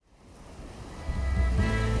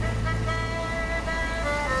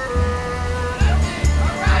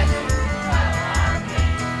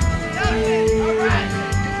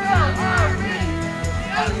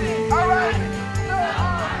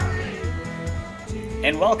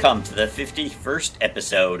And welcome to the 51st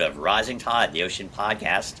episode of Rising Tide, the Ocean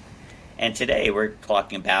Podcast. And today we're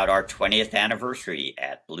talking about our 20th anniversary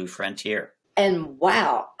at Blue Frontier. And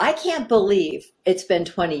wow, I can't believe it's been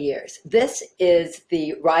 20 years. This is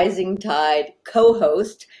the Rising Tide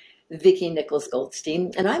co-host, Vicki Nichols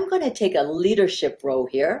Goldstein, and I'm going to take a leadership role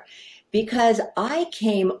here because I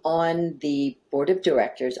came on the board of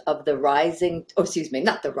directors of the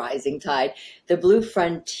the Blue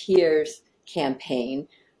Frontiers campaign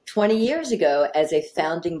 20 years ago as a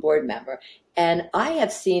founding board member. And I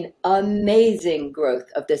have seen amazing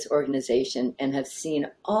growth of this organization and have seen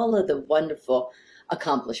all of the wonderful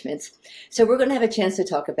accomplishments. So we're going to have a chance to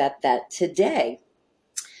talk about that today.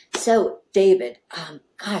 So David,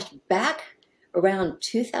 back around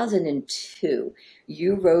 2002,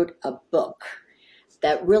 you wrote a book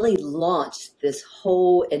that really launched this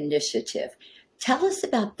whole initiative. Tell us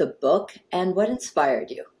about the book and what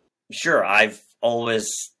inspired you. Sure, I've always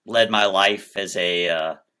led my life as in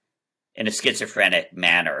a schizophrenic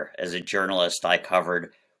manner. As a journalist, I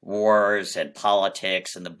covered wars and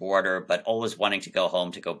politics and the border, but always wanting to go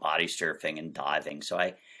home to go body surfing and diving. So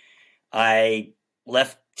I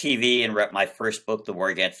left TV and wrote my first book, The War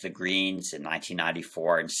Against the Greens, in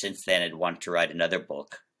 1994. And since then, I'd wanted to write another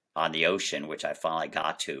book on the ocean, which I finally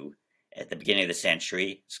got to at the beginning of the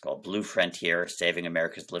century. It's called Blue Frontier, Saving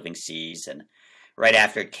America's Living Seas. And right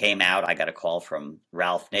after it came out, I got a call from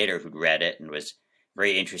Ralph Nader, who'd read it and was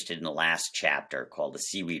very interested in the last chapter called The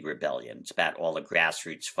Seaweed Rebellion. It's about all the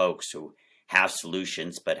grassroots folks who have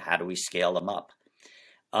solutions, but how do we scale them up?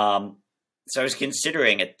 So I was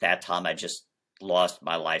considering at that time, I just lost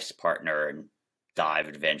my life's partner and dive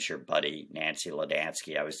adventure buddy, Nancy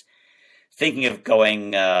Lodansky. I was thinking of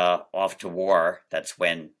going off to war. That's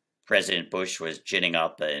when President Bush was ginning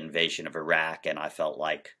up the invasion of Iraq, and I felt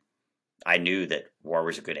like I knew that war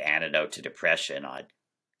was a good antidote to depression. I'd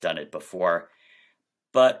done it before.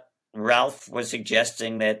 But Ralph was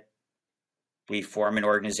suggesting that we form an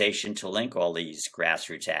organization to link all these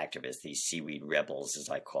grassroots activists, these seaweed rebels, as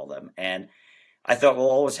I call them. And I thought we'll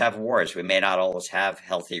always have wars. We may not always have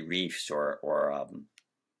healthy reefs or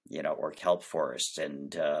kelp forests.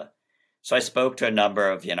 And so I spoke to a number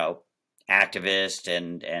of, activists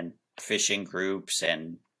and fishing groups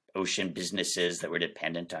and ocean businesses that were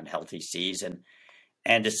dependent on healthy seas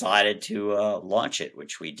and decided to launch it,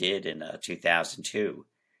 which we did in 2002.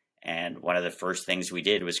 And one of the first things we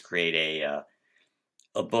did was create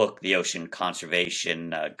a book, the Ocean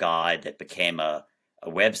Conservation Guide, that became a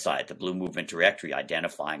website, the Blue Movement Directory,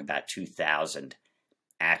 identifying about 2,000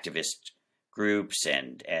 activist groups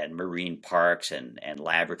and marine parks and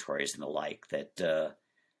laboratories and the like that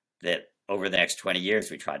over the next 20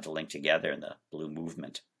 years we tried to link together in the Blue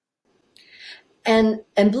Movement. And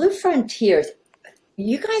Blue Frontiers,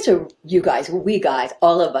 we guys,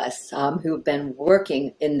 all of us who've been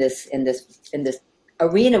working in this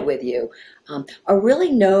arena with you, are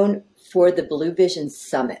really known for the Blue Vision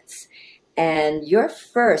Summits. And your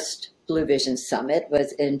first Blue Vision Summit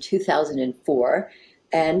was in 2004,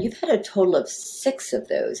 and you've had a total of 6 of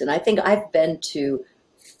those. And I think I've been to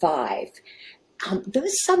 5.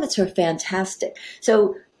 Those summits are fantastic.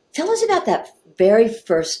 So tell us about that very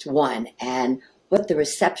first one and what the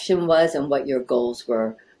reception was and what your goals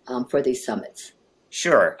were for these summits.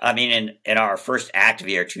 Sure. I mean, in our first active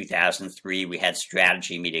year, 2003, we had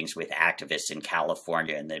strategy meetings with activists in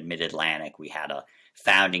California and the Mid-Atlantic. We had a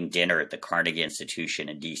founding dinner at the Carnegie Institution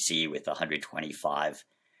in D.C. with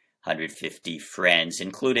 150 friends,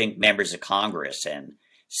 including members of Congress. And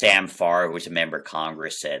Sam Farr, who was a member of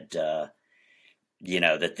Congress, said, that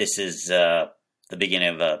this is the beginning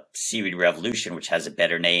of a seaweed revolution, which has a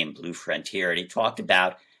better name, Blue Frontier. And he talked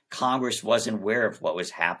about Congress wasn't aware of what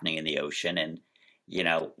was happening in the ocean. And,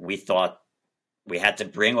 we thought we had to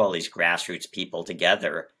bring all these grassroots people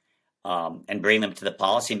together and bring them to the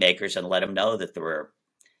policymakers and let them know that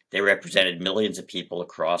they represented millions of people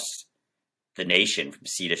across the nation, from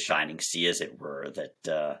sea to shining sea, as it were,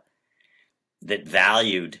 that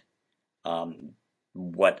valued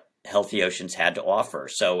what healthy oceans had to offer.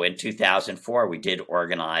 So in 2004, we did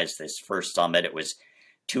organize this first summit. It was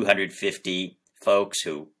 250 folks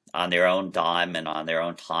who, on their own dime and on their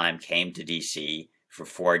own time, came to DC for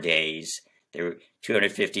 4 days. There were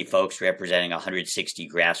 250 folks representing 160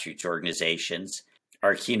 grassroots organizations.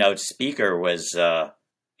 Our keynote speaker was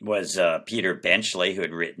Peter Benchley, who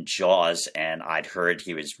had written Jaws, and I'd heard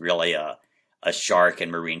he was really a shark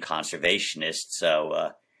and marine conservationist.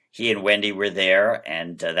 So he and Wendy were there,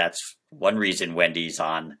 and that's one reason Wendy's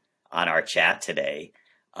on our chat today.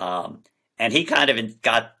 And he kind of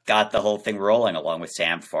got the whole thing rolling along with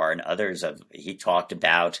Sam Farr and others. He talked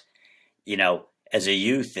about, as a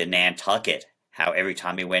youth in Nantucket, how every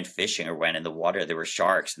time he went fishing or went in the water, there were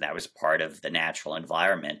sharks, and that was part of the natural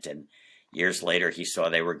environment. And years later, he saw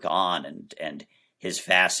they were gone, and his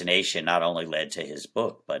fascination not only led to his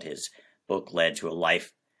book, but his book led to a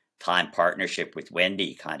lifetime partnership with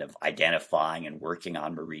Wendy, kind of identifying and working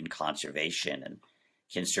on marine conservation and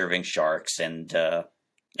conserving sharks. And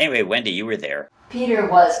anyway, Wendy, you were there. Peter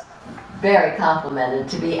was very complimented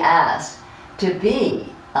to be asked to be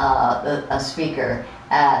a speaker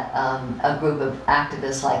at a group of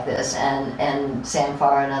activists like this, and Sam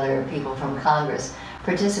Farr and other people from Congress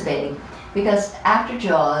participating, because after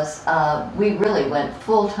Jaws, we really went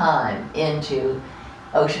full time into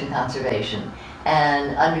ocean conservation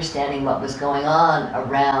and understanding what was going on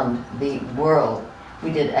around the world.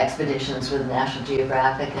 We did expeditions with National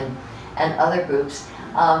Geographic and other groups,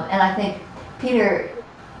 and I think Peter,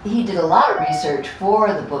 he did a lot of research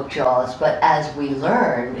for the book Jaws, but as we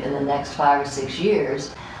learned in the next 5 or 6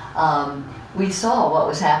 years, we saw what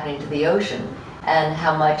was happening to the ocean and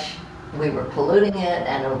how much we were polluting it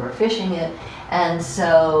and overfishing it, and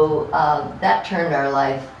so that turned our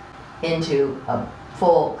life into a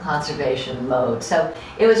full conservation mode. So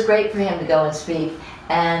it was great for him to go and speak,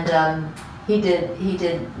 and he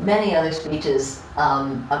did many other speeches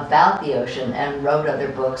about the ocean and wrote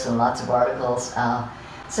other books and lots of articles.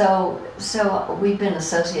 So we've been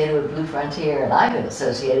associated with Blue Frontier, and I've been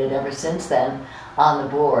associated ever since then on the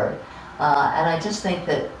board. And I just think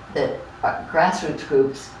that grassroots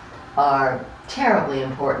groups are terribly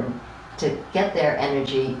important to get their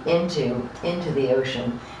energy into the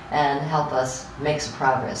ocean and help us make some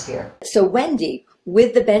progress here. So Wendy,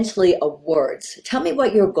 with the Benchley Awards, tell me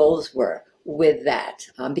what your goals were with that,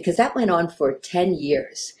 because that went on for 10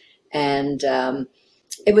 years, and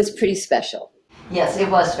it was pretty special. Yes, it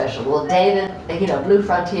was special. Well, David, Blue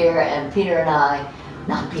Frontier, and Peter and I,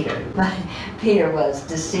 not Peter, but Peter was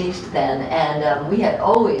deceased then, and we had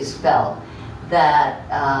always felt that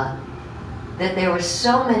that there were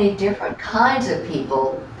so many different kinds of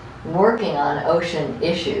people working on ocean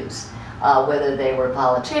issues, whether they were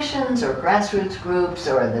politicians or grassroots groups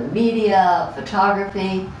or the media,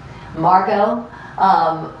 photography, Margot,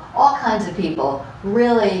 all kinds of people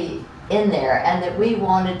really in there, and that we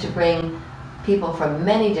wanted to bring people from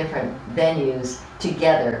many different venues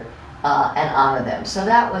together and honor them. So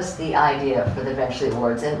that was the idea for the Benchley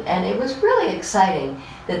Awards, and it was really exciting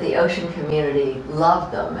that the ocean community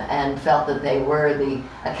loved them and felt that they were the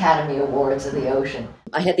Academy Awards of the ocean.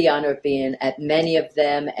 I had the honor of being at many of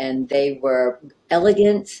them, and they were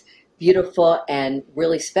elegant, beautiful, and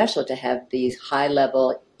really special to have these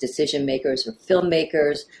high-level decision makers or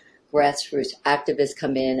filmmakers, grassroots activists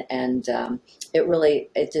come in, and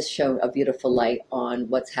it just shone a beautiful light on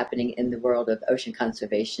what's happening in the world of ocean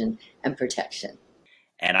conservation and protection.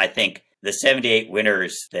 And I think the 78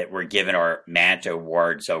 winners that were given our Manta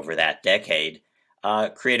Awards over that decade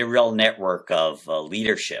create a real network of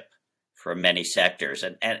leadership from many sectors.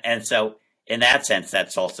 And so in that sense,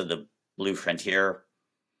 that's also the Blue Frontier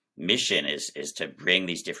mission is to bring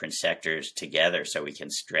these different sectors together so we can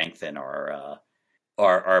strengthen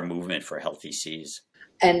our movement for healthy seas.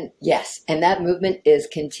 And yes, and that movement is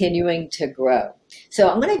continuing to grow. So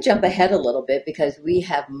I'm going to jump ahead a little bit because we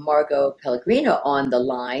have Margot Pellegrino on the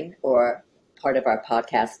line, or part of our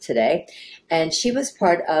podcast today. And she was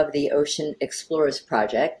part of the Ocean Explorers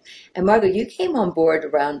Project. And Margot, you came on board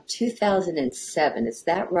around 2007. Is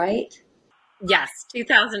that right? Yes,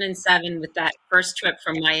 2007 with that first trip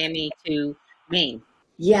from Miami to Maine.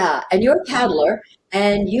 Yeah, and you're a paddler,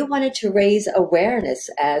 and you wanted to raise awareness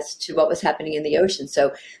as to what was happening in the ocean.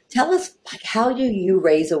 So tell us, how do you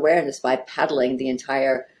raise awareness by paddling the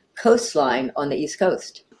entire coastline on the East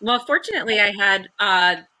Coast? Well, fortunately, I had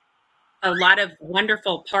a lot of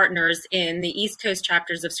wonderful partners in the East Coast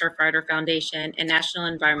chapters of Surfrider Foundation and National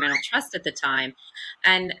Environmental Trust at the time.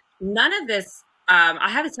 And none of this,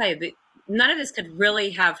 I have to tell you, none of this could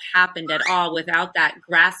really have happened at all without that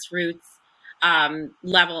grassroots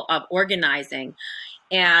level of organizing.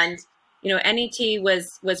 And, NET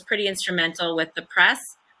was pretty instrumental with the press,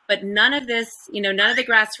 but none of this, none of the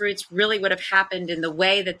grassroots really would have happened in the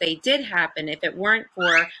way that they did happen if it weren't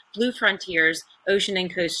for Blue Frontier's Ocean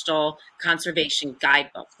and Coastal Conservation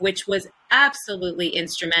Guidebook, which was absolutely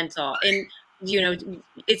instrumental. And,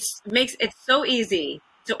 it makes it so easy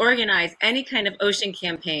to organize any kind of ocean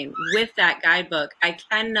campaign with that guidebook. I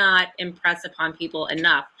cannot impress upon people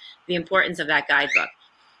enough the importance of that guidebook.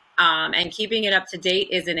 And keeping it up to date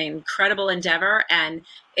is an incredible endeavor, and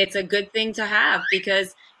it's a good thing to have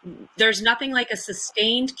because there's nothing like a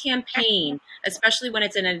sustained campaign, especially when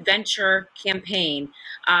it's an adventure campaign,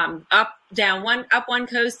 up one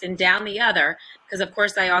coast and down the other. Because of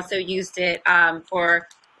course, I also used it for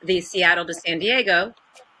the Seattle to San Diego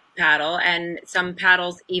paddle, and some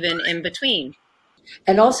paddles even in between.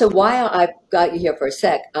 And also, while I've got you here for a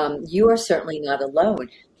sec, you are certainly not alone.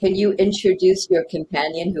 Can you introduce your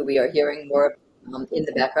companion, who we are hearing more in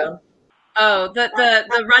the background? Oh,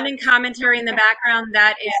 the running commentary in the background,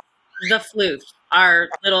 that is the floof, our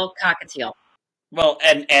little cockatiel. Well,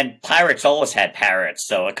 and pirates always had parrots,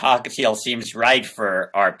 so a cockatiel seems right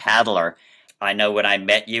for our paddler. I know when I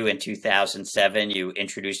met you in 2007, you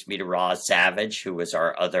introduced me to Roz Savage, who was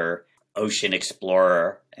our other ocean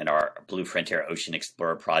explorer in our Blue Frontier Ocean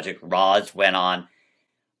Explorer project. Roz went on,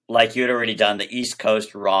 like you had already done the East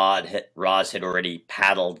Coast, Roz had already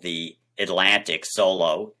paddled the Atlantic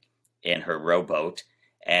solo in her rowboat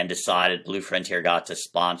and decided Blue Frontier got to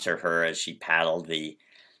sponsor her as she paddled the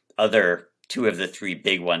other two of the three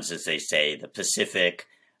big ones, as they say, the Pacific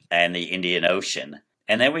and the Indian Ocean.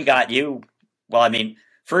 And then we got you. Well, I mean,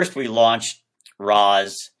 first we launched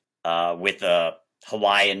Roz with a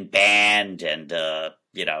Hawaiian band, and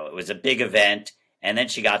it was a big event. And then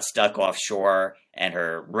she got stuck offshore, and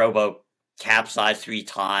her rowboat capsized 3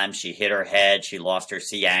 times. She hit her head. She lost her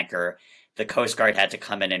sea anchor. The Coast Guard had to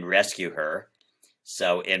come in and rescue her.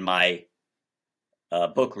 So in my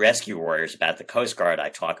book Rescue Warriors about the Coast Guard, I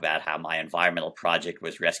talk about how my environmental project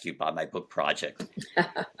was rescued by my book project.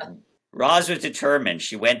 Roz was determined.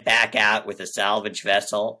 She went back out with a salvage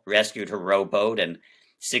vessel, rescued her rowboat, and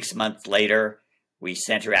 6 months later, we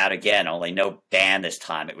sent her out again, only no band this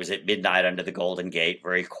time. It was at midnight under the Golden Gate,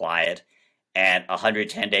 very quiet. And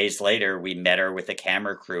 110 days later, we met her with a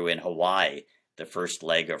camera crew in Hawaii, the first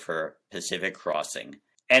leg of her Pacific crossing.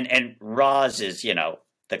 And Roz is,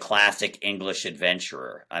 the classic English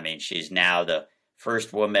adventurer. I mean, she's now the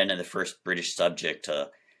first woman and the first British subject to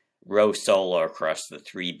row solo across the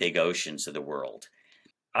 3 big oceans of the world.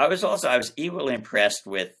 I was equally impressed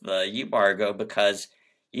with you, Margot, because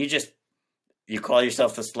you call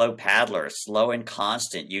yourself a slow paddler, slow and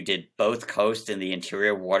constant. You did both coasts in the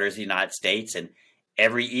interior waters of the United States, and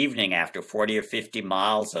every evening after 40 or 50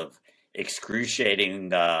 miles of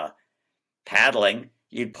excruciating paddling,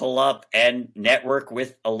 you'd pull up and network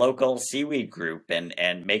with a local seaweed group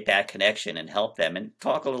and make that connection and help them, and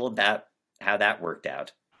talk a little about how that worked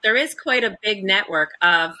out. There is quite a big network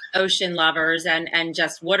of ocean lovers and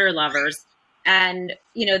just water lovers. And,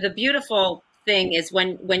 the beautiful thing is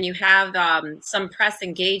when you have some press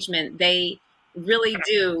engagement, they really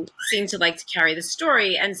do seem to like to carry the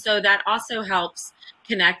story. And so that also helps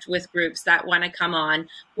connect with groups that want to come on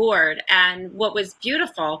board. And what was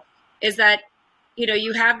beautiful is that,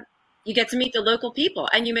 you get to meet the local people,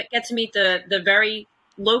 and you get to meet the very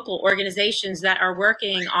local organizations that are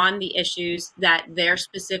working on the issues that their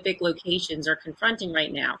specific locations are confronting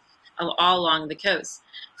right now all along the coast.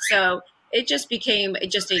 So it just became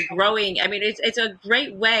just a growing, it's a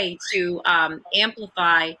great way to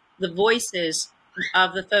amplify the voices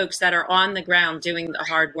of the folks that are on the ground doing the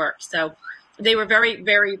hard work. So they were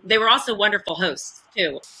they were also wonderful hosts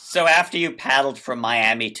too. So after you paddled from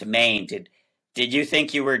Miami to Maine, did you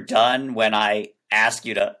think you were done when I asked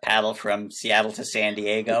you to paddle from Seattle to San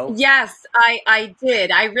Diego? Yes, I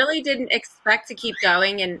did. I really didn't expect to keep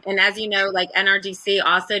going. And as you know, like NRDC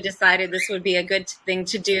also decided this would be a good thing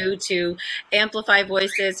to do to amplify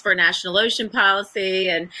voices for national ocean policy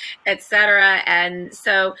and et cetera. And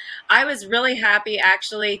so I was really happy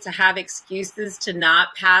actually to have excuses to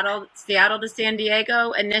not paddle Seattle to San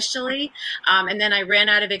Diego initially. And then I ran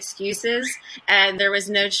out of excuses and there was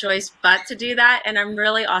no choice but to do that. And I'm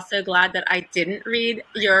really also glad that I didn't read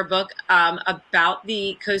your book about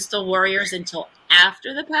the coastal warriors until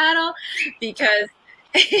after the paddle, because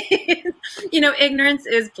ignorance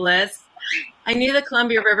is bliss. I knew the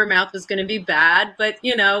Columbia River mouth was going to be bad, but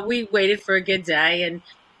we waited for a good day, and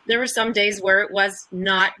there were some days where it was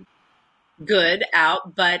not good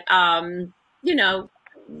out, but I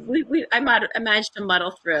managed to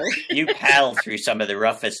muddle through. You paddled through some of the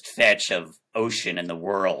roughest fetch of ocean in the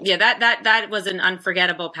world. Yeah, that was an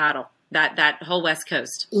unforgettable paddle. That whole West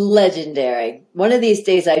Coast. Legendary. One of these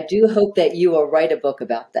days, I do hope that you will write a book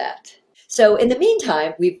about that. So in the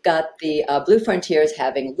meantime, we've got the Blue Frontiers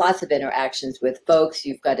having lots of interactions with folks.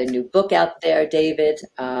 You've got a new book out there, David.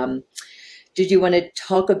 Did you want to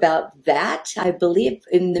talk about that? I believe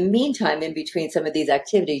in the meantime, in between some of these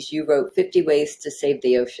activities, you wrote 50 Ways to Save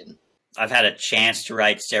the Ocean. I've had a chance to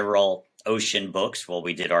write several ocean books while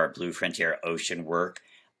we did our Blue Frontier ocean work.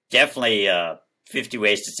 Definitely 50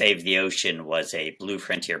 Ways to Save the Ocean was a Blue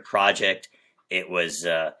Frontier project, It was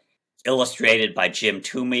illustrated by Jim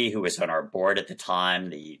Toomey, who was on our board at the time,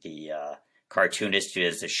 the cartoonist who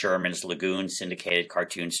does the Sherman's Lagoon syndicated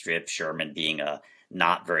cartoon strip, Sherman being a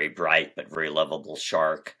not very bright but very lovable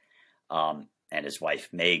shark, and his wife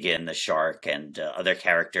Megan, the shark, and other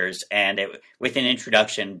characters, and with an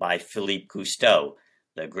introduction by Philippe Cousteau,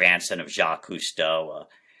 the grandson of Jacques Cousteau,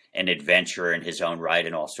 an adventurer in his own right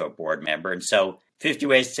and also a board member. And so 50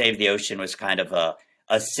 Ways to Save the Ocean was kind of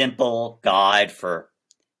a simple guide for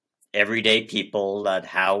everyday people on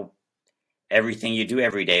how everything you do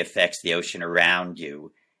every day affects the ocean around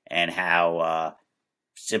you, and how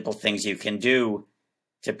simple things you can do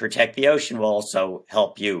to protect the ocean will also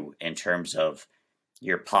help you in terms of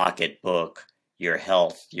your pocketbook, your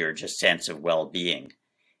health, your just sense of well-being.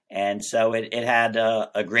 And so it had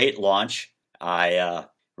a great launch. I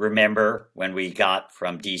remember when we got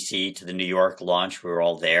from DC to the New York launch, we were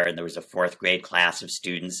all there, and there was a fourth grade class of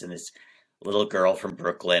students, and this little girl from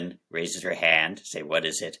Brooklyn raises her hand to say, "What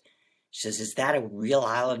is it?" She says, "Is that a real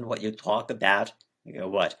island, what you talk about?" I go,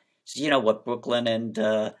 "What?" She says, "You know what Brooklyn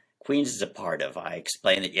and Queens is a part of." I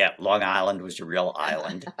explained that, yeah, Long Island was a real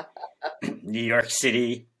island. New York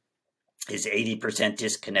City is 80%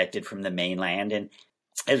 disconnected from the mainland. And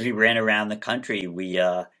as we ran around the country, we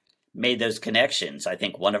made those connections. I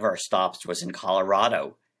think one of our stops was in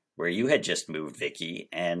Colorado, where you had just moved, Vicki.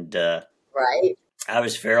 And Right. I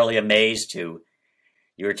was fairly amazed you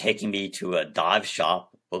were taking me to a dive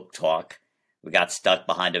shop, book talk. We got stuck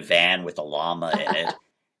behind a van with a llama in it.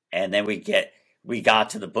 And then we got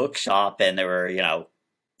to the bookshop, and there were,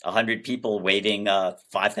 100 people waiting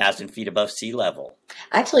 5,000 feet above sea level.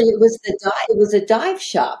 Actually, it was a dive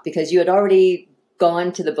shop because you had already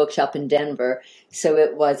gone to the bookshop in Denver, so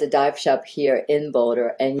it was a dive shop here in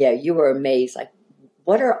Boulder. And yeah, you were amazed. Like,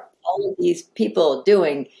 what are all of these people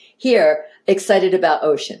doing here, excited about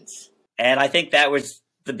oceans? And I think that was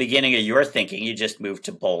the beginning of your thinking. You just moved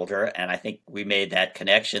to Boulder, and I think we made that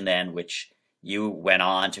connection then, which you went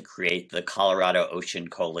on to create the Colorado Ocean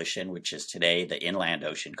Coalition, which is today the Inland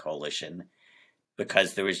Ocean Coalition,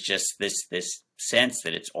 because there was just this sense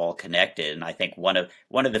that it's all connected. And I think one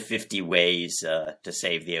of the 50 ways to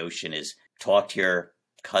save the ocean is talk to your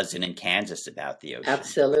cousin in Kansas about the ocean.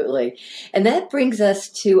 Absolutely. And that brings us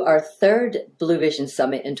to our third Blue Vision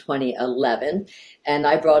Summit in 2011. And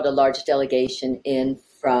I brought a large delegation in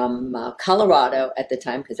from Colorado at the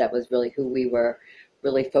time, because that was really who we were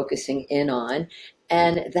really focusing in on.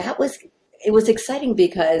 And it was exciting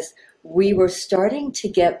because we were starting to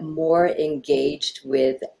get more engaged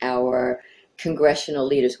with our congressional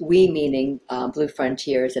leaders, we meaning Blue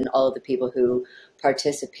Frontiers and all of the people who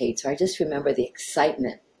participate. So I just remember the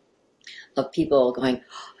excitement of people going,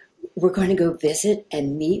 "We're going to go visit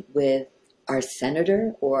and meet with our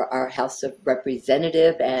senator or our House of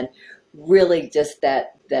Representative," and really just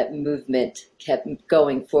that movement kept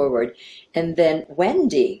going forward. And then,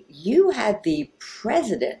 Wendy, you had the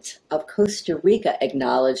president of Costa Rica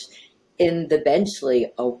acknowledged in the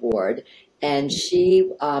Benchley Award, and she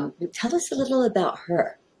tell us a little about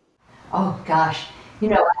her. Oh gosh,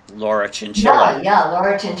 Laura Chinchilla. yeah,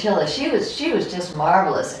 Laura Chinchilla. She was just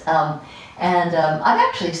marvelous, and I've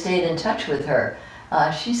actually stayed in touch with her.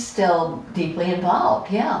 She's still deeply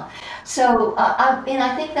involved. Yeah. So I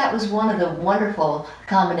think that was one of the wonderful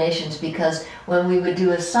combinations, because when we would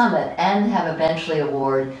do a summit and have a Benchley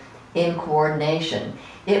Award in coordination,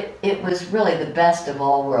 it was really the best of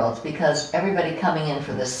all worlds, because everybody coming in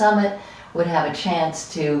for the summit would have a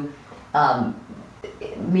chance to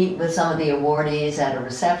meet with some of the awardees at a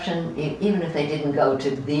reception, even if they didn't go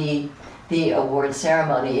to the award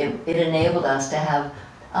ceremony. It enabled us to have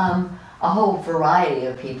a whole variety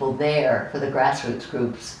of people there for the grassroots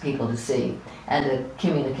groups, people to see and to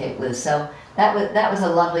communicate with. So that was a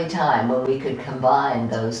lovely time when we could combine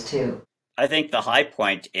those two. I think the high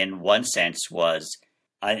point in one sense was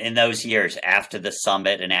in those years after the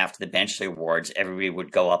summit and after the Benchley Awards, everybody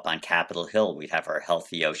would go up on Capitol Hill. We'd have our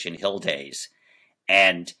Healthy Ocean Hill Days.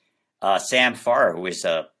 And Sam Farr, who was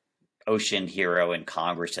a ocean hero in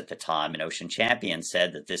Congress at the time, an ocean champion,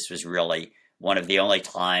 said that this was really one of the only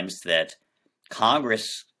times that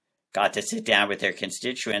Congress got to sit down with their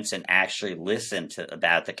constituents and actually listen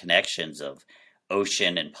about the connections of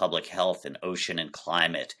ocean and public health and ocean and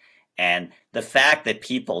climate. And the fact that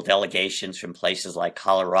delegations from places like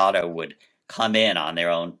Colorado would come in on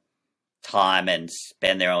their own time and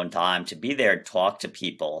spend their own time to be there and talk to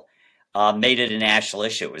people made it a national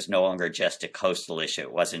issue. It was no longer just a coastal issue.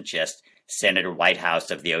 It wasn't just Senator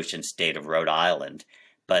Whitehouse of the ocean state of Rhode Island.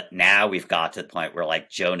 But now we've got to the point where, like,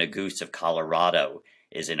 Joe Neguse of Colorado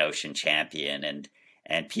is an ocean champion,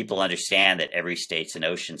 and people understand that every state's an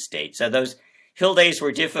ocean state. So those, Hill days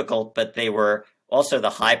were difficult, but they were also the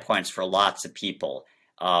high points for lots of people.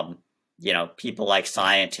 People like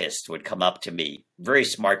scientists would come up to me, very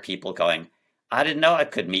smart people going, I didn't know I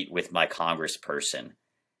could meet with my congressperson.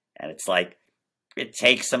 And it's like, it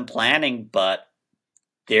takes some planning, but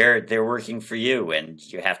they're working for you, and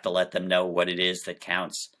you have to let them know what it is that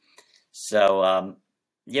counts. So,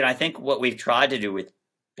 I think what we've tried to do with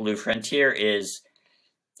Blue Frontier is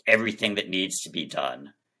everything that needs to be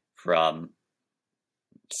done, from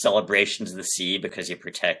celebrations of the sea because you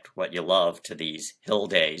protect what you love to these hill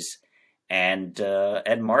days and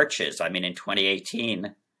marches. I mean, in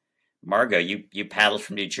 2018, Margot, you paddled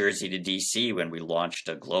from New Jersey to DC when we launched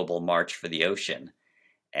a global march for the ocean.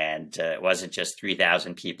 And it wasn't just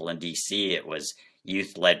 3,000 people in DC. It was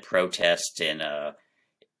youth-led protests in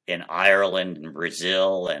Ireland and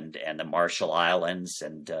Brazil and the Marshall Islands.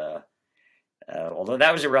 And although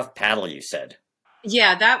that was a rough paddle, you said.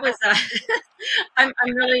 Yeah, that was. I'm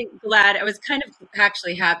really glad. I was kind of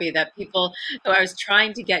actually happy that people who I was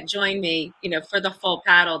trying to get join me, for the full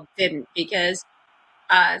paddle didn't, because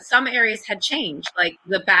some areas had changed, like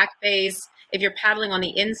the back bays. If you're paddling on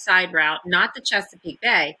the inside route, not the Chesapeake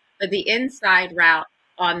Bay, but the inside route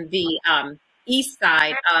on the east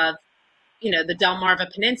side of, the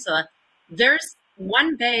Delmarva Peninsula, there's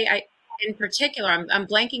one bay in particular, I'm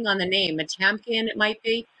blanking on the name, Matamkin it might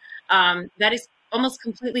be, that is almost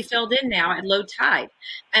completely filled in now at low tide.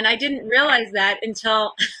 And I didn't realize that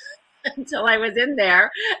until until I was in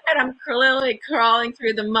there, and I'm literally crawling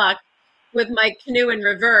through the muck with my canoe in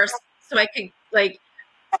reverse so I could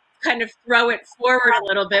kind of throw it forward a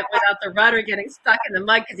little bit without the rudder getting stuck in the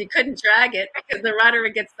mud, because you couldn't drag it because the rudder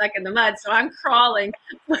would get stuck in the mud. So I'm crawling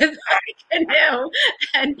with my canoe,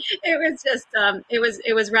 and it was just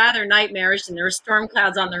it was rather nightmarish, and there were storm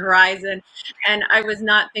clouds on the horizon, and I was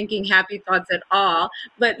not thinking happy thoughts at all.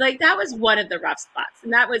 But that was one of the rough spots,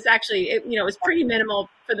 and that was actually it was pretty minimal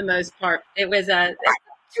for the most part. It was a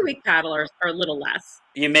 2-week paddle or a little less.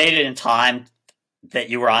 You made it in time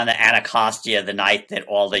that you were on the Anacostia the night that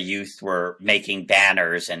all the youth were making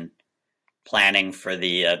banners and planning for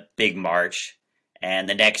the big march. And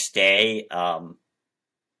the next day,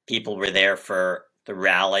 people were there for the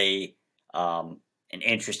rally, an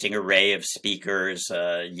interesting array of speakers,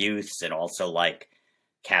 youths, and also like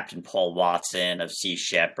Captain Paul Watson of Sea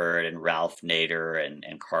Shepherd and Ralph Nader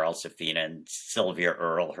and Carl Safina and Sylvia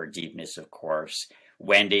Earle, her deepness, of course.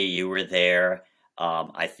 Wendy, you were there.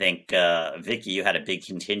 I think, Vicki, you had a big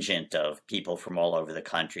contingent of people from all over the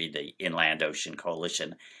country. The Inland Ocean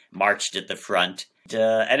Coalition marched at the front,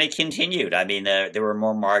 and it continued. I mean, there were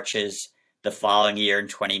more marches the following year in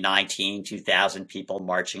 2019, 2,000 people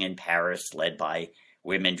marching in Paris, led by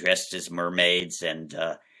women dressed as mermaids. And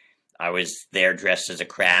I was there dressed as a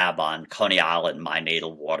crab on Coney Island, my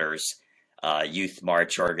natal waters, youth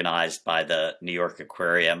march organized by the New York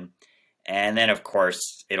Aquarium. And then, of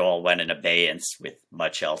course, it all went in abeyance with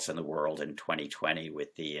much else in the world in 2020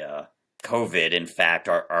 with the COVID. In fact,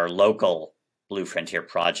 our local Blue Frontier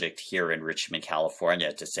project here in Richmond,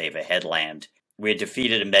 California, to save a headland, we had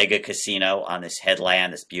defeated a mega casino on this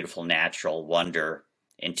headland, this beautiful natural wonder,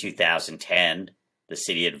 in 2010. The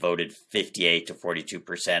city had voted 58 to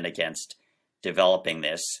 42% against developing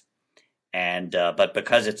this. And but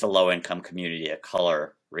because it's a low-income community of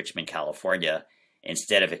color, Richmond, California,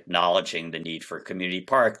 instead of acknowledging the need for a community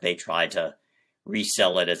park, they tried to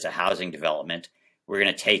resell it as a housing development. We're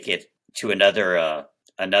going to take it to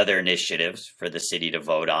another initiative for the city to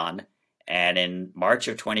vote on. And in March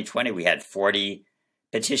of 2020, we had 40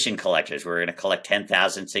 petition collectors. We were going to collect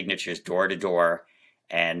 10,000 signatures door to door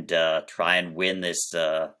and try and win this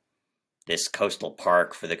coastal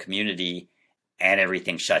park for the community, and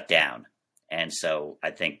everything shut down. And so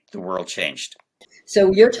I think the world changed.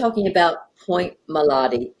 So you're talking about Point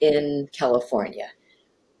Malate in California.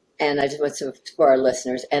 And I just want to, for our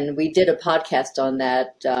listeners, and we did a podcast on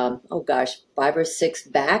that, 5 or 6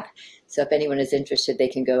 back. So if anyone is interested, they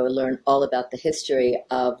can go learn all about the history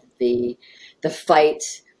of the fight,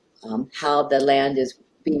 how the land is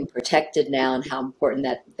being protected now, and how important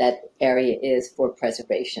that area is for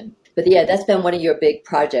preservation. But yeah, that's been one of your big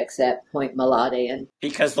projects at Point Malate. And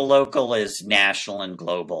because the local is national and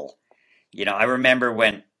global. I remember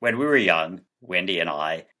when we were young, Wendy and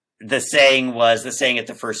I, the saying at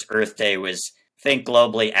the first Earth Day was, think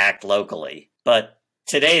globally, act locally. But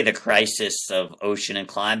today, the crisis of ocean and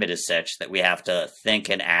climate is such that we have to think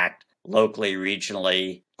and act locally,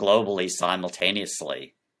 regionally, globally,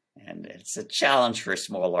 simultaneously. And it's a challenge for a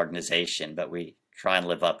small organization, but we try and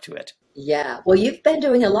live up to it. Yeah, well, you've been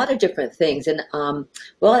doing a lot of different things, and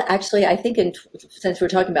well, actually, I think since we're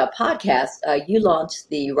talking about podcasts, you launched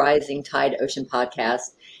the Rising Tide Ocean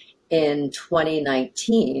podcast in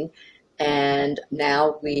 2019, and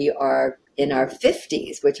now we are in our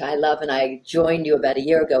 50s, which I love, and I joined you about a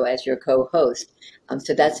year ago as your co-host.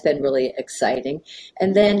 So that's been really exciting.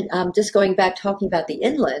 And then just going back, talking about the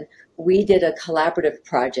inland, we did a collaborative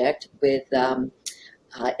project with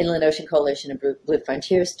Inland Ocean Coalition and Blue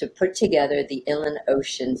Frontiers to put together the Inland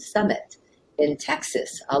Ocean Summit in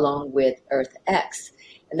Texas, along with EarthX.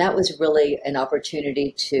 And that was really an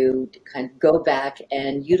opportunity to kind of go back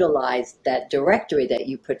and utilize that directory that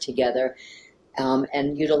you put together,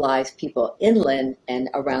 and utilize people inland and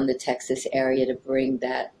around the Texas area to bring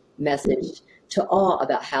that message to all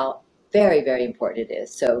about how very, very important it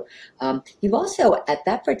is. So you've also, at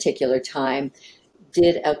that particular time,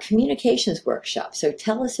 did a communications workshop. So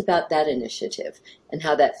tell us about that initiative and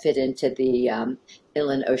how that fit into the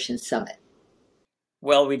Inland Ocean Summit.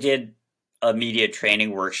 Well, we did a media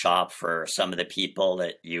training workshop for some of the people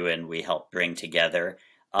that you and we helped bring together.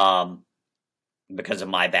 Because of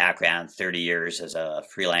my background, 30 years as a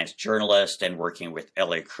freelance journalist and working with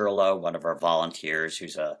Elliot Curlow, one of our volunteers,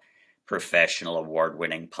 who's a professional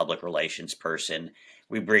award-winning public relations person.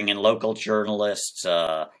 We bring in local journalists,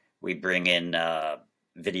 we bring in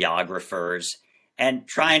videographers, and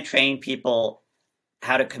try and train people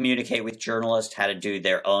how to communicate with journalists, how to do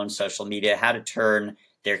their own social media, how to turn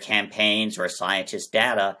their campaigns or scientists'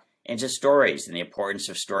 data into stories, and the importance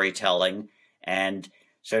of storytelling, and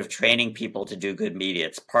sort of training people to do good media.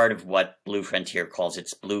 It's part of what Blue Frontier calls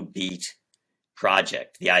its Blue Beat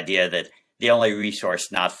project, the idea that the only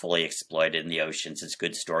resource not fully exploited in the oceans is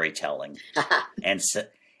good storytelling. And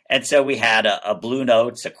so we had a Blue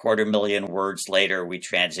Notes. 250,000 words later, we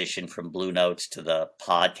transitioned from Blue Notes to the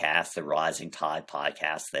podcast, the Rising Tide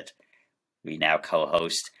podcast that we now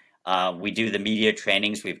co-host. We do the media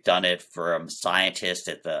trainings. We've done it from scientists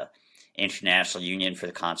at the International Union for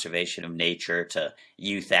the Conservation of Nature to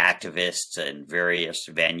youth activists in various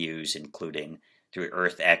venues, including through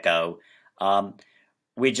Earth Echo.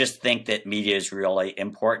 We just think that media is really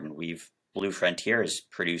important. Blue Frontier has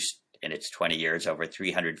produced in its 20 years over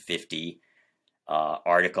 350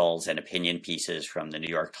 articles and opinion pieces, from the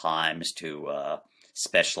New York Times to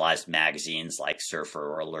specialized magazines like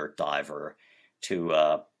Surfer or Alert Diver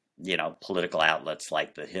to political outlets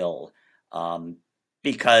like The Hill,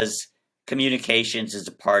 because communications is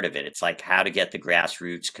a part of it. It's like how to get the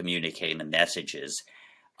grassroots communicating the messages.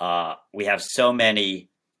 We have so many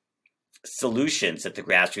solutions at the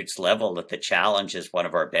grassroots level that the challenge, as one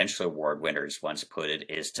of our Benchley Award winners once put it,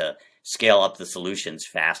 is to scale up the solutions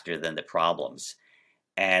faster than the problems.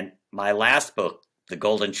 And my last book, The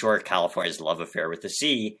Golden Shore, California's Love Affair with the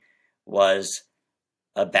Sea, was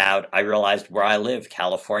about, I realized where I live,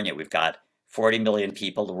 California. We've got 40 million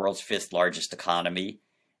people, the world's fifth largest economy,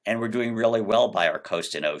 and we're doing really well by our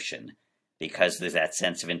coast and ocean because there's that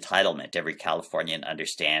sense of entitlement. Every Californian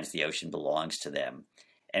understands the ocean belongs to them.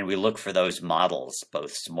 And we look for those models,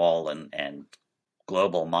 both small and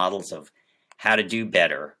global models, of how to do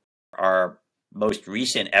better. Our most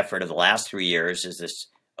recent effort of the last 3 years is this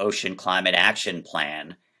Ocean Climate Action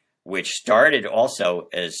Plan, which started also,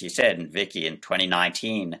 as you said, Vicki, in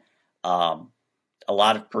 2019. A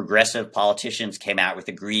lot of progressive politicians came out with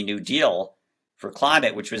a Green New Deal for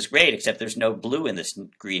climate, which was great, except there's no blue in this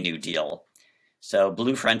Green New Deal. So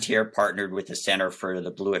Blue Frontier partnered with the Center for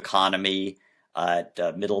the Blue Economy at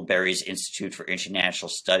Middlebury's Institute for International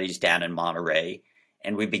Studies down in Monterey.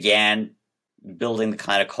 And we began building the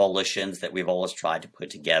kind of coalitions that we've always tried to put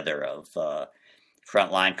together of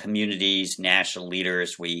frontline communities, national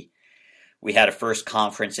leaders. We had a first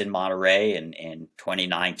conference in Monterey in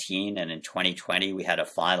 2019, and in 2020 we had a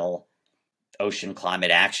final Ocean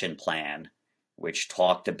Climate Action Plan, which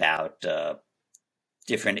talked about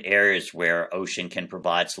different areas where ocean can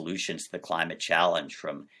provide solutions to the climate challenge,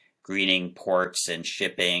 from greening ports and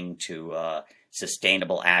shipping to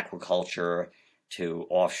sustainable aquaculture to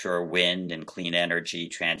offshore wind and clean energy,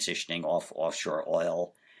 transitioning off offshore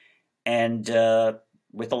oil. And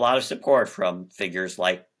with a lot of support from figures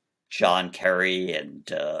like John Kerry and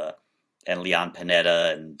Leon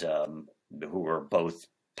Panetta, and who were both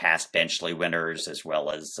past Benchley winners, as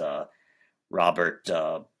well as Robert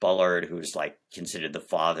Bullard, who's like considered the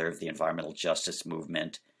father of the environmental justice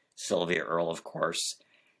movement, Sylvia Earle, of course.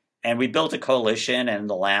 And we built a coalition, and in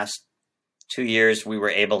the last 2 years, we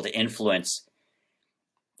were able to influence.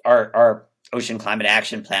 Our Ocean Climate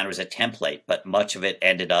Action Plan was a template, but much of it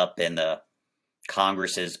ended up in the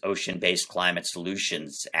Congress's Ocean-Based Climate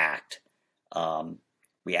Solutions Act,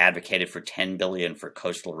 we advocated for 10 billion for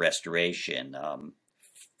coastal restoration,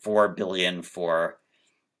 4 billion for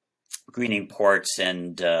greening ports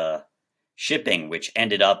and shipping, which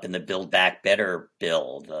ended up in the Build Back Better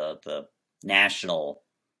bill, the national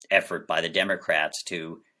effort by the Democrats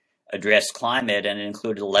to address climate, and it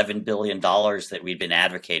included $11 billion that we'd been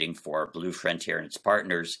advocating for, Blue Frontier and its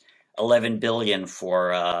partners, $11 billion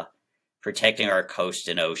for protecting our coast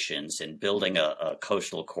and oceans and building a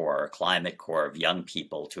coastal core, a climate core of young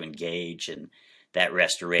people to engage in that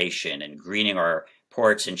restoration, and greening our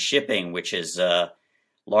ports and shipping, which is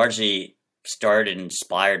largely started and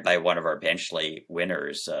inspired by one of our Benchley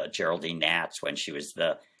winners, Geraldine Natz, when she was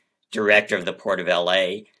the director of the Port of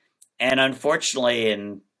LA. And unfortunately,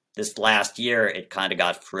 in this last year, it kind of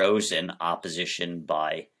got frozen, opposition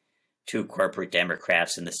by two corporate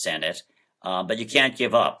Democrats in the Senate. But you can't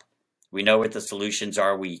give up. We know what the solutions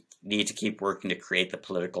are. We need to keep working to create the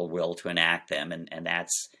political will to enact them. And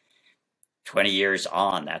that's 20 years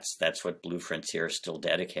on. That's what Blue Frontier is still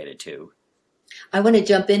dedicated to. I want to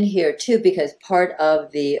jump in here too, because part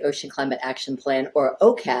of the Ocean Climate Action Plan, or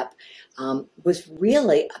OCAP, was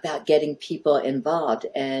really about getting people involved.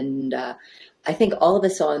 And I think all of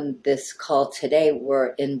us on this call today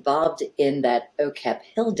were involved in that OCAP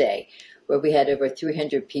Hill Day, where we had over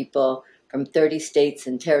 300 people from 30 states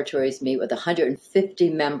and territories meet with 150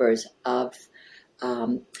 members of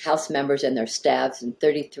House members and their staffs and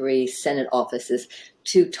 33 Senate offices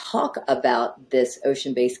to talk about this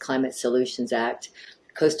Ocean-Based Climate Solutions Act,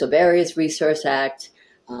 Coastal Barriers Resource Act,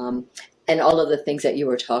 and all of the things that you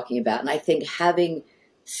were talking about. And I think having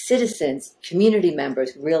citizens, community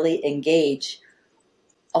members really engage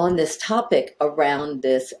on this topic around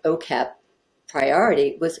this OCAP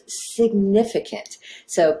priority was significant.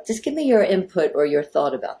 So just give me your input or your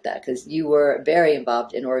thought about that, because you were very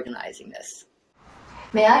involved in organizing this.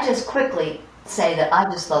 May I just quickly say that I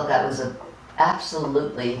just thought that was an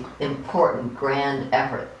absolutely important, grand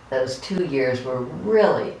effort. Those 2 years were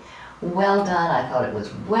really well done. I thought it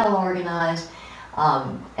was well organized.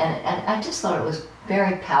 And I just thought it was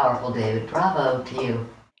very powerful, David. Bravo to you.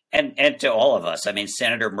 And to all of us. I mean,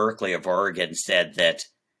 Senator Merkley of Oregon said that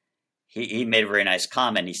he made a very nice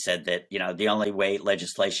comment. He said that, the only way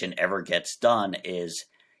legislation ever gets done is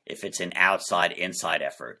if it's an outside-inside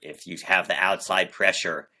effort, if you have the outside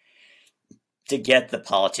pressure to get the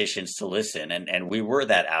politicians to listen. And we were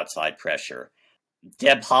that outside pressure.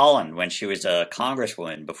 Deb Haaland, when she was a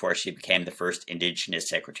congresswoman, before she became the first Indigenous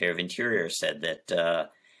Secretary of Interior, said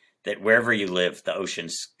that wherever you live, the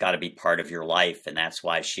ocean's got to be part of your life. And that's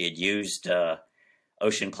why she had used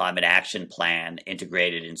Ocean Climate Action Plan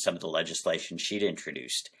integrated in some of the legislation she'd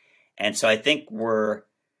introduced. And so I think we're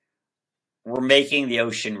making the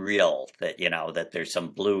ocean real, that, that there's some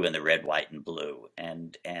blue in the red, white, and blue.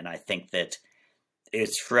 And I think that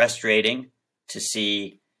it's frustrating to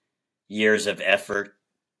see years of effort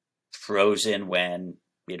frozen when,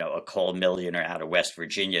 a coal millionaire out of West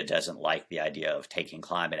Virginia doesn't like the idea of taking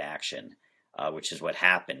climate action, which is what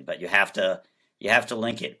happened. But you have to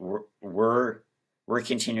link it. We're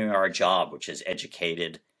continuing our job, which is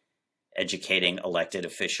educating elected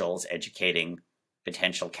officials, educating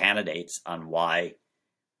potential candidates on why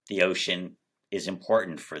the ocean is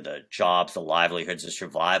important for the jobs, the livelihoods, the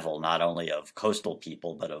survival, not only of coastal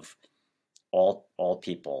people, but of all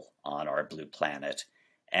people on our blue planet.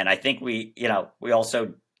 And I think we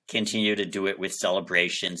also continue to do it with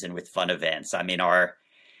celebrations and with fun events. I mean, our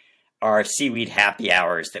seaweed happy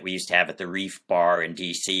hours that we used to have at the Reef Bar in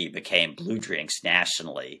DC became blue drinks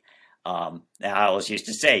nationally. I always used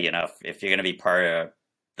to say, if you're going to be part of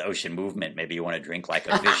the ocean movement, maybe you want to drink like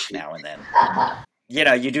a fish now and then.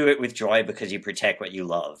 You do it with joy because you protect what you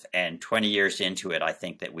love. And 20 years into it, I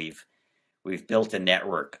think that we've built a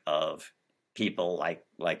network of people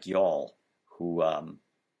like y'all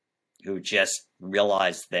who just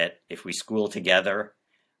realize that if we school together,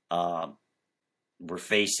 we're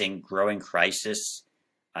facing growing crisis.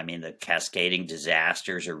 I mean, the cascading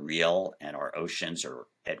disasters are real, and our oceans are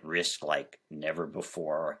at risk like never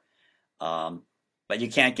before. But you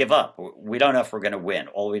can't give up. We don't know if we're going to win.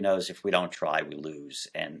 All we know is if we don't try, we lose.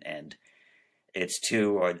 And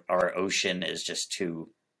our ocean is just too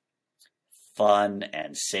fun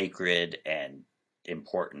and sacred and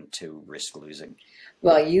important to risk losing.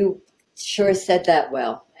 Well, you sure said that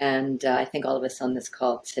well. And I think all of us on this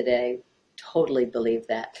call today totally believe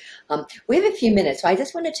that. We have a few minutes, so I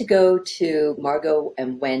just wanted to go to Margot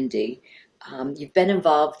and Wendy. You've been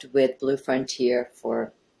involved with Blue Frontier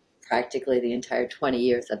for practically the entire 20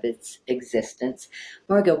 years of its existence.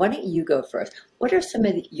 Margot, why don't you go first? What are some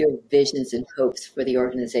of your visions and hopes for the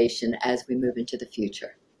organization as we move into the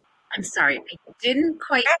future? I'm sorry, I didn't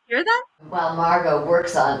quite hear that. While Margot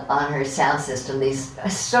works on her sound system, these are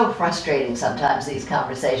so frustrating sometimes, these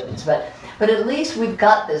conversations, but at least we've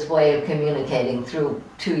got this way of communicating through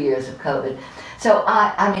 2 years of COVID. So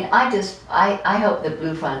I mean, I hope that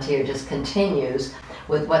Blue Frontier just continues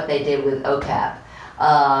with what they did with OCAP,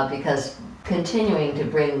 because continuing to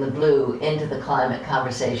bring the blue into the climate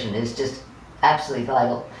conversation is just absolutely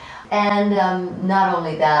vital. And not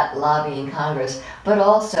only that, lobbying Congress, but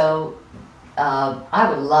also I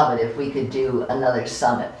would love it if we could do another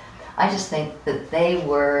summit. I just think that they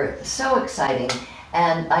were so exciting,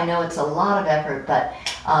 and I know it's a lot of effort, but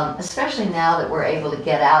especially now that we're able to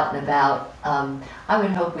get out and about, I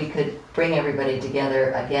would hope we could bring everybody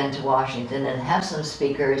together again to Washington and have some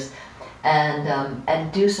speakers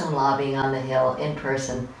and do some lobbying on the Hill in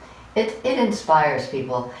person. It inspires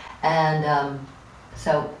people, and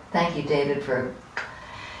so thank you, David, for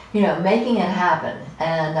making it happen.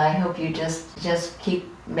 And I hope you just keep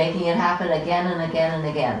making it happen again and again and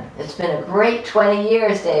again. It's been a great 20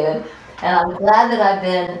 years, David, and I'm glad that I've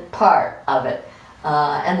been part of it,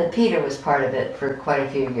 and that Peter was part of it for quite a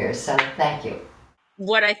few years. So thank you.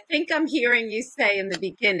 What I think I'm hearing you say in the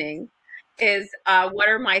beginning is what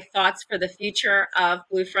are my thoughts for the future of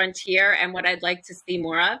Blue Frontier and what I'd like to see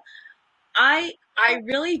more of. I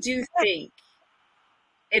really do think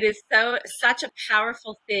it is such a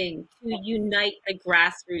powerful thing to unite the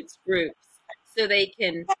grassroots groups so they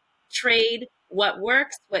can trade what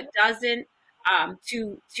works, what doesn't,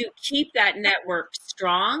 to keep that network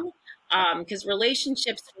strong, because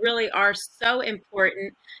relationships really are so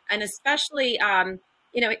important, and especially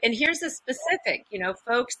and here's a specific,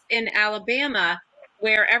 folks in Alabama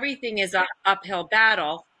where everything is an uphill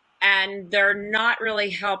battle, and they're not really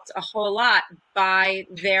helped a whole lot by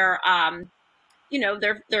their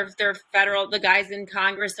they're federal, the guys in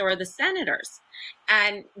Congress or the senators.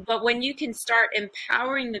 But when you can start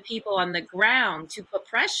empowering the people on the ground to put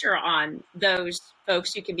pressure on those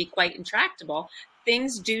folks, you can be quite intractable.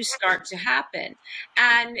 Things do start to happen.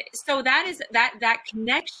 And so that is that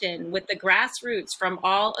connection with the grassroots from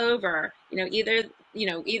all over, either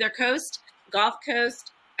coast, Gulf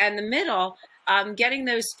Coast, and the middle, getting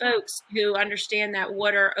those folks who understand that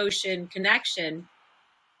water ocean connection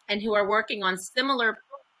and who are working on similar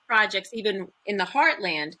projects, even in the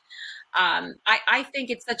heartland. I think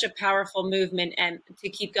it's such a powerful movement, and to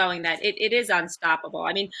keep going, that it is unstoppable.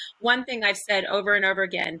 I mean, one thing I've said over and over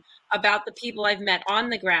again about the people I've met on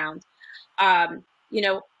the ground,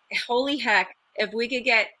 holy heck, if we could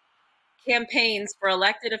get campaigns for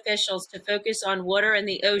elected officials to focus on water and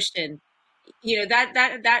the ocean,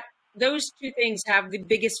 that those two things have the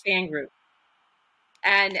biggest fan group.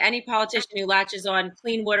 And any politician who latches on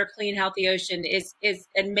clean water, clean, healthy ocean is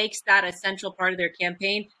and makes that a central part of their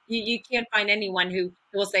campaign. You can't find anyone who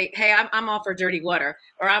will say, "Hey, I'm all for dirty water,"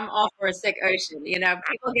 or "I'm all for a sick ocean."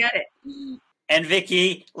 People get it. And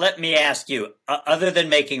Vicki, let me ask you: other than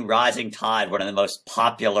making Rising Tide one of the most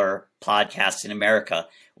popular podcasts in America,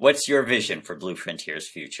 what's your vision for Blue Frontier's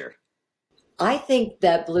future? I think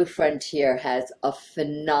that Blue Frontier has a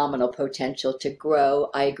phenomenal potential to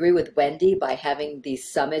grow. I agree with Wendy by having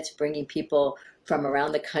these summits, bringing people from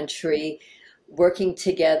around the country, working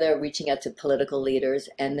together, reaching out to political leaders,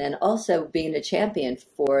 and then also being a champion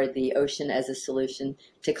for the ocean as a solution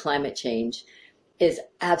to climate change is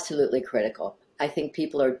absolutely critical. I think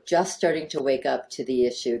people are just starting to wake up to the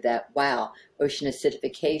issue that, wow, ocean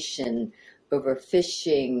acidification,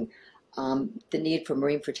 overfishing, the need for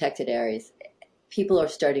marine protected areas, people are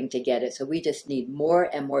starting to get it. So we just need more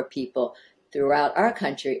and more people throughout our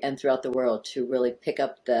country and throughout the world to really pick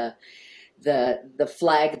up the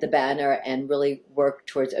flag, the banner, and really work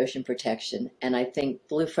towards ocean protection. And I think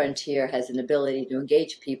Blue Frontier has an ability to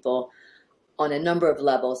engage people on a number of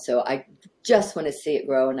levels. So I just want to see it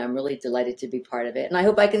grow, and I'm really delighted to be part of it. And I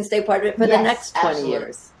hope I can stay part of it for the next 20 absolutely.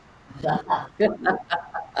 years.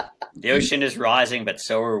 The ocean is rising, but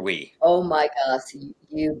so are we. Oh my gosh,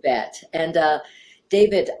 you bet. And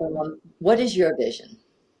David, what is your vision?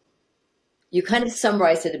 You kind of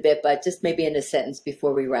summarized it a bit, but just maybe in a sentence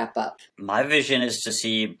before we wrap up. My vision is to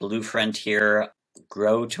see Blue Frontier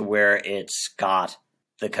grow to where it's got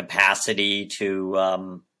the capacity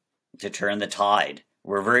to turn the tide.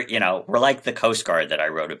 We're like the Coast Guard that I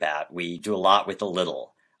wrote about. We do a lot with a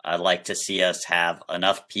little. I'd like to see us have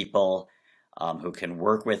enough people who can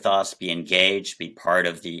work with us, be engaged, be part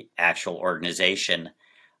of the actual organization,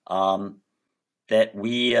 that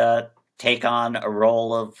we take on a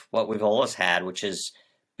role of what we've always had, which is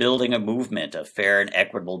building a movement, a fair and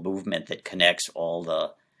equitable movement that connects all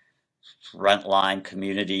the frontline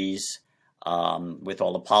communities, with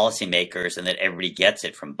all the policymakers, and that everybody gets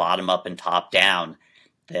it from bottom up and top down,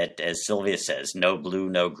 that, as Sylvia says, no blue,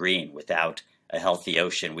 no green. Without a healthy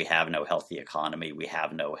ocean, we have no healthy economy, we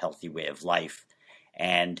have no healthy way of life.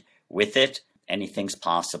 And with it, anything's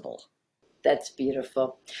possible. That's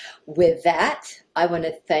beautiful. With that, I want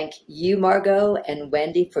to thank you, Margot and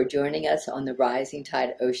Wendy, for joining us on the Rising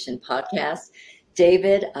Tide Ocean podcast.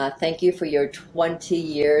 David, thank you for your 20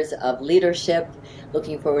 years of leadership.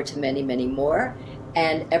 Looking forward to many, many more.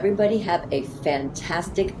 And everybody have a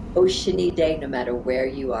fantastic oceany day, no matter where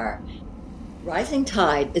you are. Rising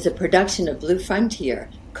Tide is a production of Blue Frontier,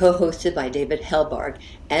 co-hosted by David Hellbarg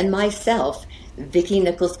and myself, Vicki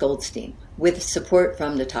Nichols-Goldstein, with support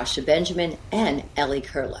from Natasha Benjamin and Ellie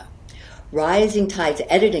Curlow. Rising Tide's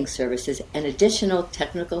editing services and additional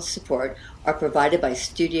technical support are provided by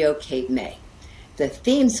Studio Cape May. The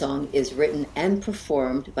theme song is written and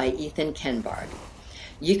performed by Ethan Kenbard.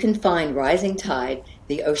 You can find Rising Tide,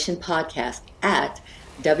 the Ocean Podcast, at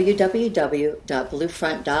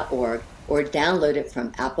www.bluefront.org or download it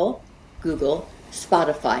from Apple, Google,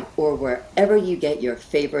 Spotify, or wherever you get your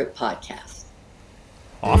favorite podcasts.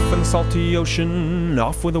 Off in the salty ocean,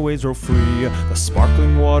 off where the waves roll free. The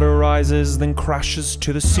sparkling water rises, then crashes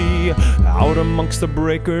to the sea. Out amongst the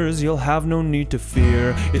breakers, you'll have no need to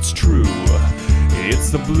fear. It's true,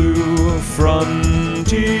 it's the Blue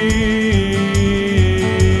Frontier.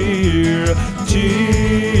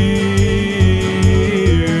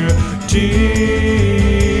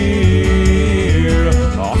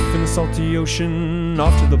 Off in the salty ocean,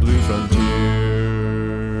 off to the Blue Frontier.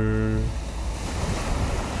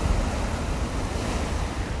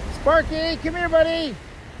 Sparky, come here, buddy.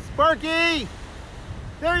 Sparky!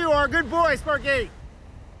 There you are. Good boy, Sparky.